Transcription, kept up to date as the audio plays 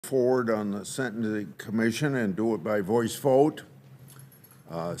Forward on the Sentencing Commission and do it by voice vote.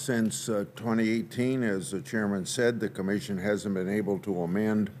 Since 2018, as the chairman said, the commission hasn't been able to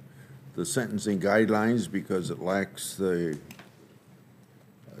amend the sentencing guidelines because it lacks the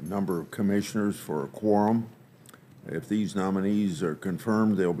number of commissioners for a quorum. If these nominees are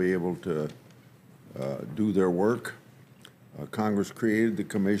confirmed, they'll be able to do their work. Congress created the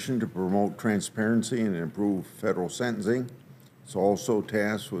commission to promote transparency and improve federal sentencing. It's also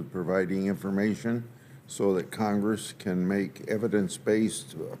tasked with providing information so that Congress can make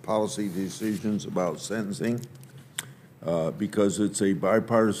evidence-based policy decisions about sentencing. Because it's a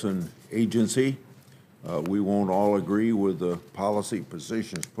bipartisan agency, we won't all agree with the policy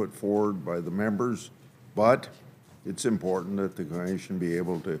positions put forward by the members, but it's important that the commission be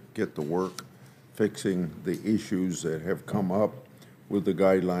able to get to work fixing the issues that have come up with the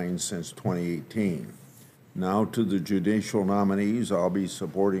guidelines since 2018. Now to the judicial nominees. I'll be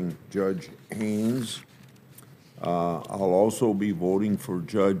supporting Judge Haynes. I'll also be voting for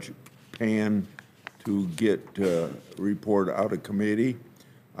Judge Pan to get report out of committee.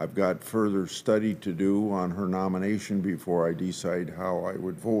 I've got further study to do on her nomination before I decide how I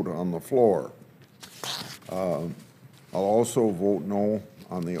would vote on the floor. I'll also vote no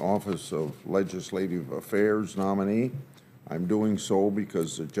on the Office of Legislative Affairs nominee. I'm doing so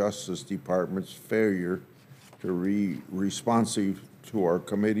because the Justice Department's failure to be responsive to our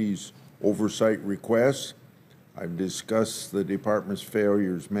committee's oversight requests. I've discussed the department's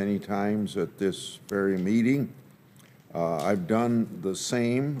failures many times at this very meeting. I've done the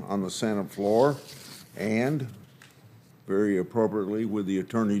same on the Senate floor and very appropriately with the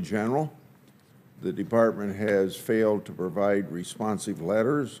Attorney General. The department has failed to provide responsive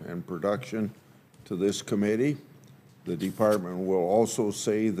letters and production to this committee. The department will also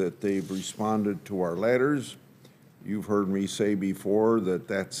say that they've responded to our letters. You've heard me say before that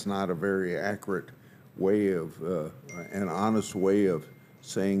that's not a very accurate way of, an honest way of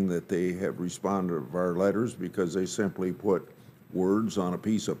saying that they have responded to our letters, because they simply put words on a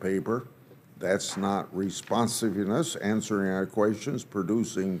piece of paper. That's not responsiveness. Answering our questions,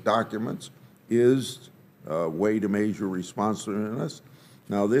 producing documents is a way to measure responsiveness.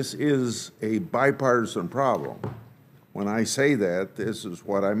 Now, this is a bipartisan problem. When I say that, this is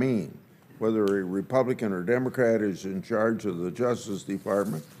what I mean. Whether a Republican or Democrat is in charge of the Justice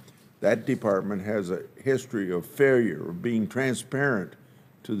Department, that department has a history of failure of being transparent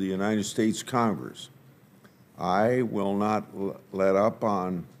to the United States Congress. I will not let up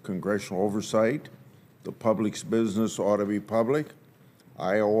on congressional oversight. The public's business ought to be public.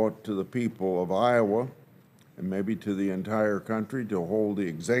 I owe it to the people of Iowa, and maybe to the entire country, to hold the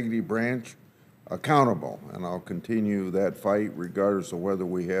executive branch accountable, and I'll continue that fight regardless of whether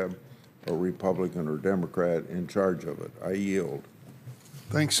we have a Republican or Democrat in charge of it. I yield.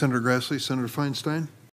 Thanks, Senator Grassley. Senator Feinstein?